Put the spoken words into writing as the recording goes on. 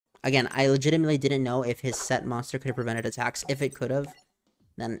Again, I legitimately didn't know if his set monster could have prevented attacks. If it could have,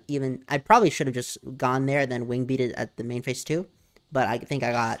 then even... I probably should have just gone there, then wing beat it at the main phase too. But I think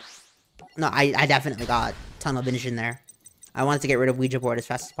I got... No, I definitely got tunnel vision there. I wanted to get rid of Ouija board as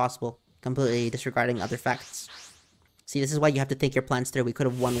fast as possible, completely disregarding other facts. See, this is why you have to think your plans through. We could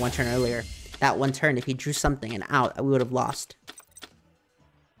have won one turn earlier. That one turn, if he drew something and out, we would have lost.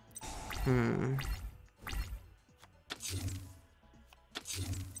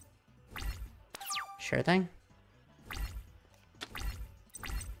 Sure thing.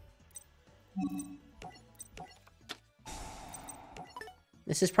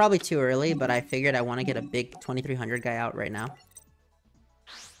 This is probably too early, but I figured I want to get a big 2300 guy out right now.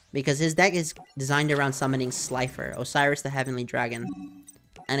 Because his deck is designed around summoning Slifer, Osiris the Heavenly Dragon.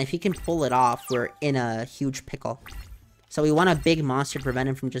 And if he can pull it off, we're in a huge pickle. So we want a big monster to prevent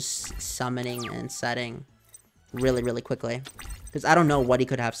him from just summoning and setting really, really quickly. Because I don't know what he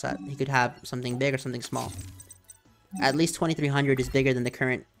could have set. He could have something big or something small. At least 2300 is bigger than the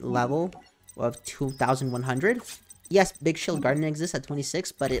current level of 2100. Yes, Big Shield Garden exists at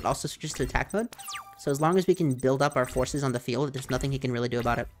 26, but it also switches to attack mode. So as long as we can build up our forces on the field, there's nothing he can really do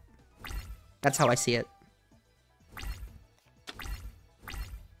about it. That's how I see it.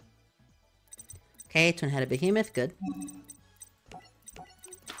 Okay, Twin-Headed Behemoth, good.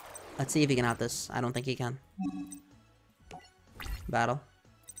 Let's see if he can out this. I don't think he can. Battle.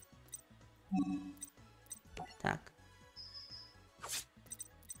 Attack.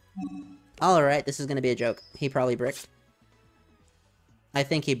 Alright, this is gonna be a joke. He probably bricked. I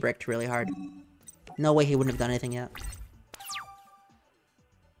think he bricked really hard. No way he wouldn't have done anything yet.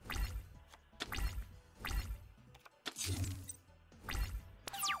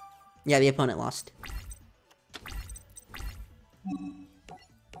 Yeah, the opponent lost.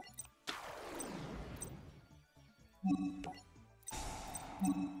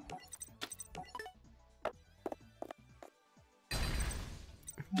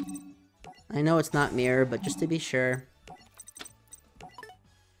 I know it's not mirror, but just to be sure.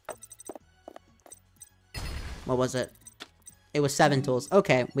 What was it? It was 7 tools.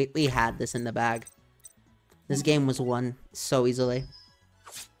 Okay, we had this in the bag. This game was won so easily.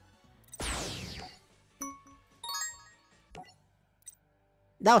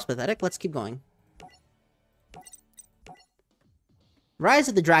 That was pathetic. Let's keep going. Rise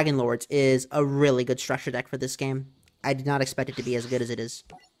of the Dragon Lords is a really good structure deck for this game. I did not expect it to be as good as it is.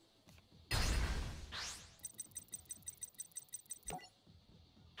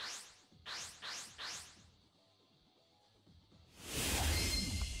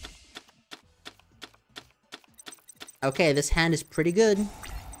 Okay, this hand is pretty good.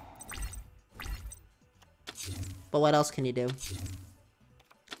 But what else can you do?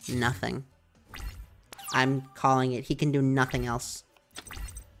 Nothing. I'm calling it. He can do nothing else.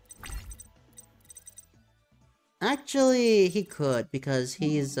 Actually, he could, because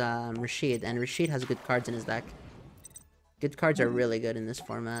he's Rashid, and Rashid has good cards in his deck. Good cards are really good in this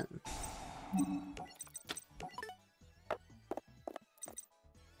format.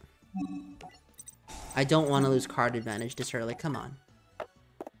 I don't want to lose card advantage this early, come on.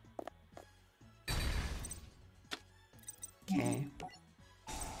 Okay.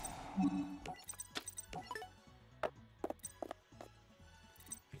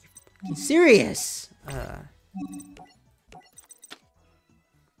 Are you serious?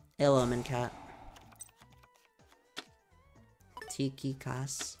 Element Cat. Tiki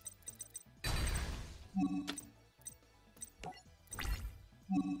Kas.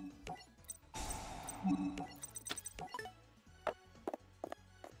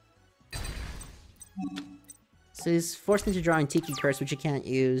 So he's forced into drawing Tiki Curse, which he can't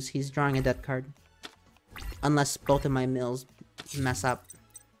use. He's drawing a death card. Unless both of my mills mess up.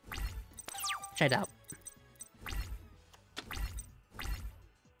 Which I doubt.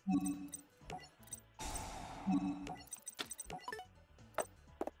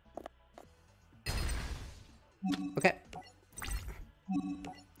 Okay.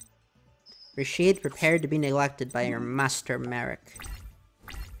 Rashid, prepared to be neglected by your master Merrick.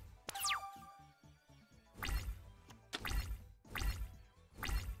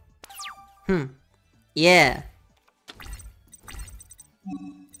 Yeah.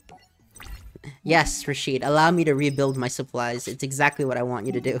 Yes, Rashid, allow me to rebuild my supplies. It's exactly what I want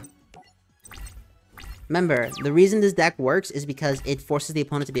you to do. Remember, the reason this deck works is because it forces the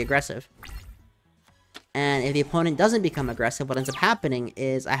opponent to be aggressive. And if the opponent doesn't become aggressive, what ends up happening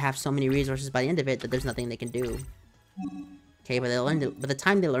is I have so many resources by the end of it that there's nothing they can do. Okay, but by the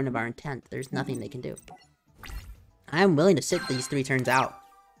time they learn of our intent, there's nothing they can do. I am willing to sit these 3 turns out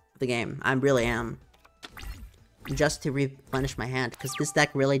of the game. I really am. just to replenish my hand, because this deck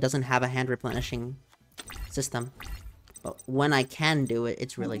really doesn't have a hand replenishing system. But when I can do it,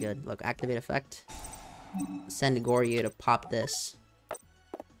 it's really good. Look, activate effect. Send Goryu to pop this.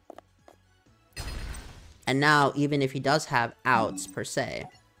 And now, even if he does have outs, per se,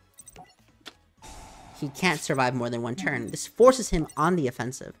 he can't survive more than one turn. This forces him on the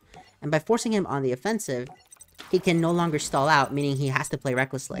offensive. And by forcing him on the offensive, he can no longer stall out, meaning he has to play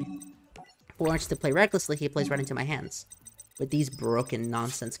recklessly. If he wants to play recklessly, he plays right into my hands. With these broken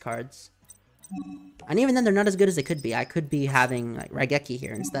nonsense cards. And even then, they're not as good as they could be. I could be having, like, Raigeki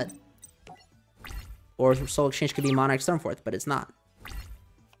here instead. Or Soul Exchange could be Monarch Stormforth, but it's not.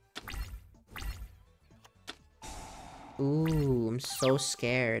 Ooh, I'm so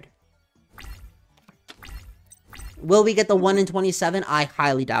scared. Will we get the 1 in 27? I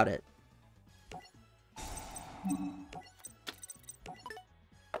highly doubt it.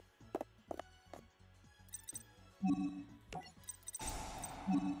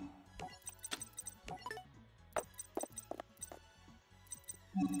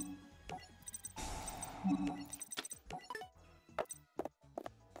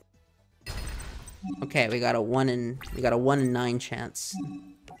 Okay, we got a 1 in 9 chance.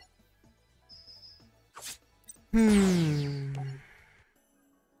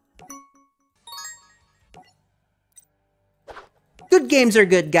 Good games are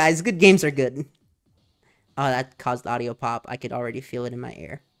good, guys. Good games are good. Oh, that caused audio pop. I could already feel it in my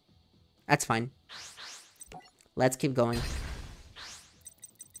ear. That's fine. Let's keep going.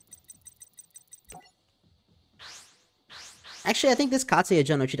 Actually, I think this Katsuya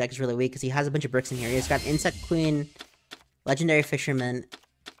Jonochi deck is really weak because he has a bunch of bricks in here. He's got Insect Queen, Legendary Fisherman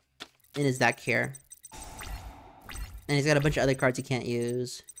in his deck here. And he's got a bunch of other cards he can't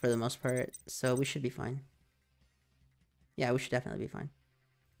use for the most part. So we should be fine. Yeah, we should definitely be fine.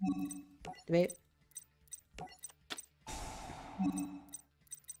 Debate.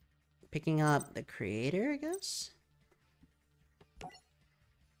 Picking up the creator, I guess?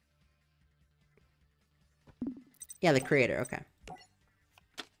 Yeah, the creator, okay.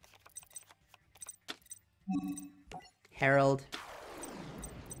 Herald.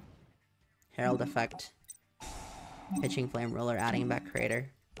 Herald effect. Pitching Flame Roller, adding back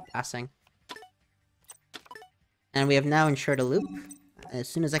creator. Passing. And we have now ensured a loop. As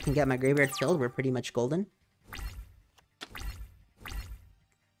soon as I can get my graveyard filled, we're pretty much golden.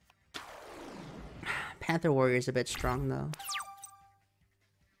 Panther Warrior is a bit strong, though.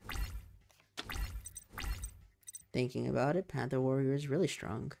 Thinking about it, Panther Warrior is really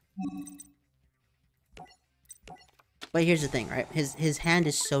strong. But here's the thing, right? His hand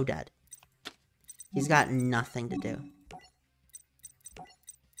is so dead. He's got nothing to do.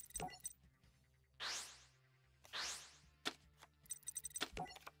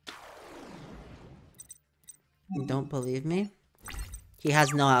 You don't believe me? He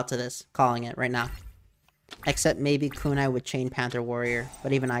has no out to this. Calling it right now. Except maybe Kunai would chain Panther Warrior,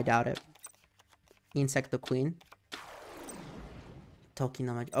 but even I doubt it. Insect the Queen. Toki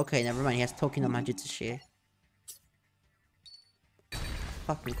no Majutsu. Okay, never mind. He has Toki no Majutsu.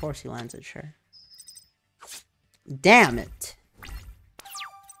 Fucking course he lands it, sure. Damn it!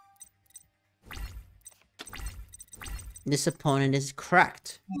 This opponent is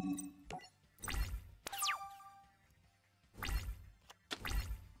correct.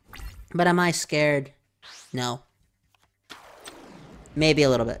 But am I scared? No. Maybe a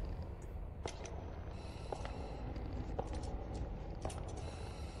little bit.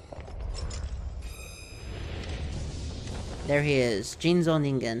 There he is. Jinzo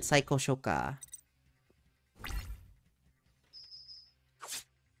Ningen, Psycho Shoka.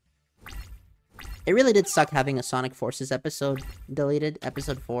 It really did suck having a Sonic Forces episode deleted,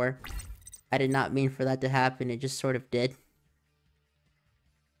 episode 4. I did not mean for that to happen, it just sort of did.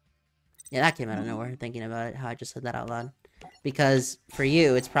 Yeah, that came out of nowhere, thinking about it, how I just said that out loud. Because, for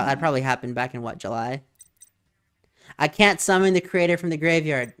you, that probably happened back in, what, July? I can't summon the creator from the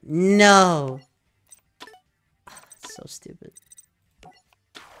graveyard. No! So stupid.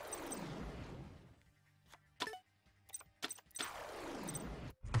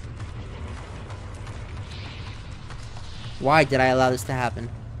 Why did I allow this to happen?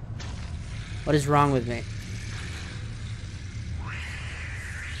 What is wrong with me?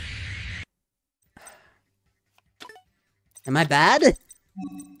 Am I bad?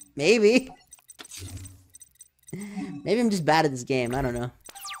 Maybe. Maybe I'm just bad at this game. I don't know.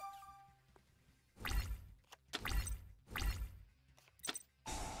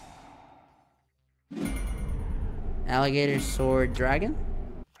 Alligator, sword, dragon?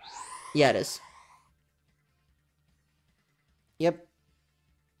 Yeah, it is. Yep.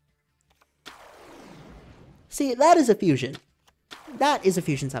 See, that is a fusion. That is a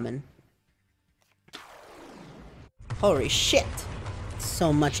fusion summon. Holy shit.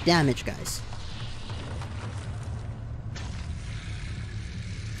 So much damage, guys.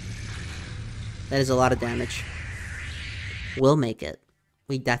 That is a lot of damage. We'll make it.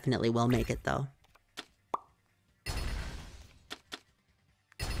 We definitely will make it, though.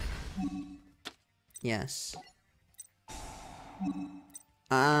 Yes.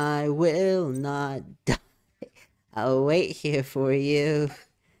 I will not die. I'll wait here for you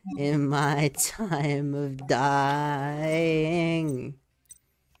in my time of dying.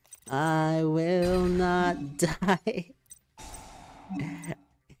 I will not die.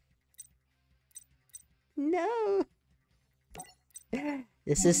 No.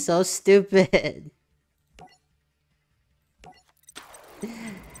 This is so stupid.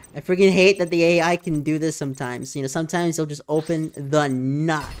 I freaking hate that the AI can do this sometimes. You know, sometimes they'll just open the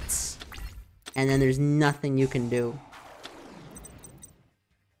nuts. And then there's nothing you can do.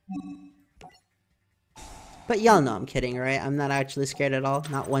 But y'all know I'm kidding, right? I'm not actually scared at all.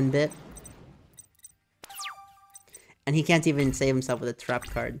 Not one bit. And he can't even save himself with a trap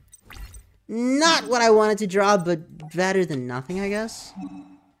card. Not what I wanted to draw, but better than nothing, I guess.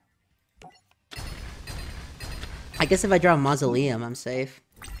 I guess if I draw Mausoleum, I'm safe.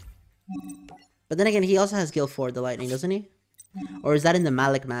 But then again, he also has Guild 4, the Lightning, doesn't he? Or is that in the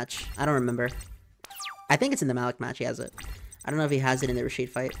Malik match? I don't remember. I think it's in the Malik match he has it. I don't know if he has it in the Rashid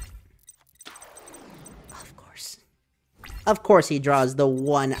fight. Of course. Of course he draws the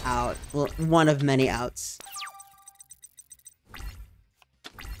one out. Well, one of many outs.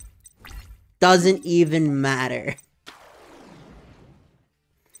 Doesn't even matter.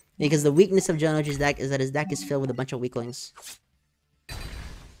 Because the weakness of Jonochi's deck is that his deck is filled with a bunch of weaklings.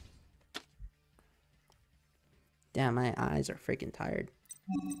 Damn, my eyes are freaking tired.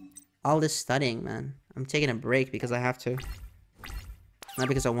 All this studying, man. I'm taking a break because I have to. Not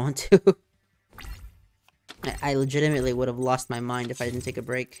because I want to. I legitimately would have lost my mind if I didn't take a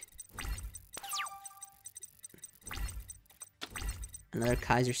break. Another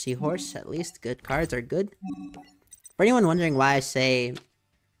Kaiser Seahorse, at least. Good cards are good. For anyone wondering why I say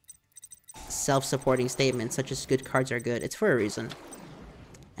self-supporting statements such as good cards are good, it's for a reason.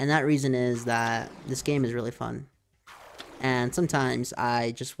 And that reason is that this game is really fun. And sometimes I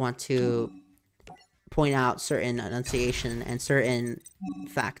just want to point out certain enunciation and certain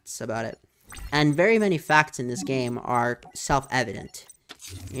facts about it. And very many facts in this game are self-evident.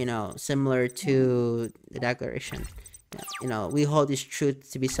 You know, similar to the Declaration. You know, we hold these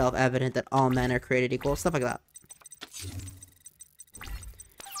truths to be self-evident that all men are created equal. Stuff like that.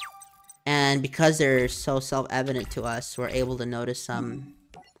 And because they're so self-evident to us, we're able to notice some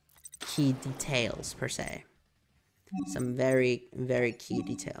key details, per se. Some very, very key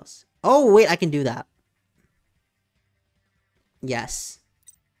details. Oh, wait, I can do that. Yes.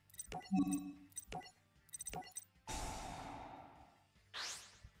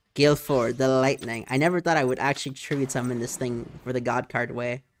 Guild 4, the Lightning. I never thought I would actually tribute summon this thing for the God card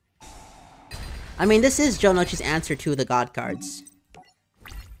way. I mean, this is Jonochi's answer to the God cards.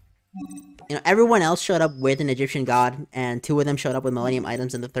 You know, everyone else showed up with an Egyptian god, and 2 of them showed up with Millennium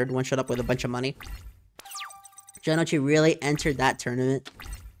items, and the 3rd one showed up with a bunch of money. Jonochi really entered that tournament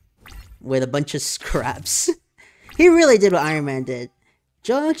with a bunch of scraps. He really did what Iron Man did.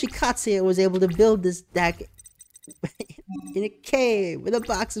 Jonochi Katsuya was able to build this deck in a cave with a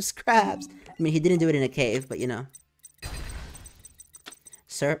box of scraps. I mean, he didn't do it in a cave, but you know.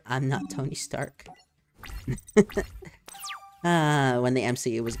 Sir, I'm not Tony Stark. When the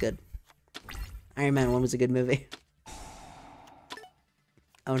MCU was good. Iron Man 1 was a good movie.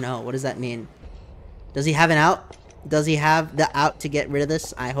 Oh no, what does that mean? Does he have an out? Does he have the out to get rid of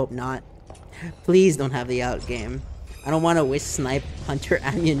this? I hope not. Please don't have the out game. I don't want to waste snipe hunter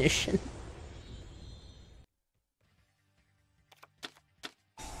ammunition.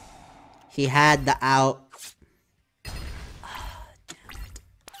 He had the out. Oh, damn it.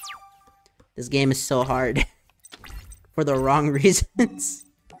 This game is so hard. For the wrong reasons.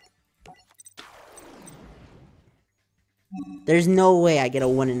 There's no way I get a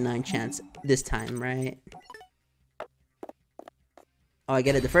 1 in 9 chance this time, right? Oh, I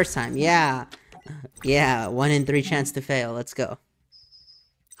get it the first time. Yeah. Yeah, 1 in 3 chance to fail. Let's go.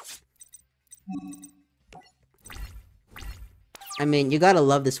 I mean, you gotta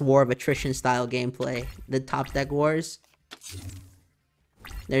love this War of Attrition style gameplay. The top deck wars.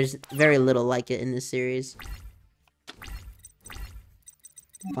 There's very little like it in this series.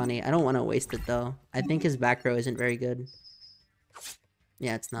 Funny. I don't want to waste it, though. I think his back row isn't very good.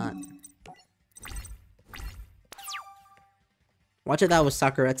 Yeah, it's not. Watch if that was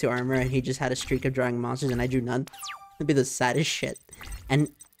Sakura to armor and he just had a streak of drawing monsters and I drew none. It'd be the saddest shit. And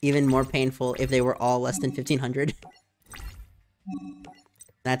even more painful if they were all less than 1500.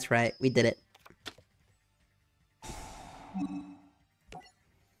 That's right, we did it.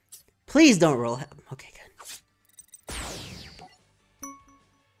 Please don't roll. Okay,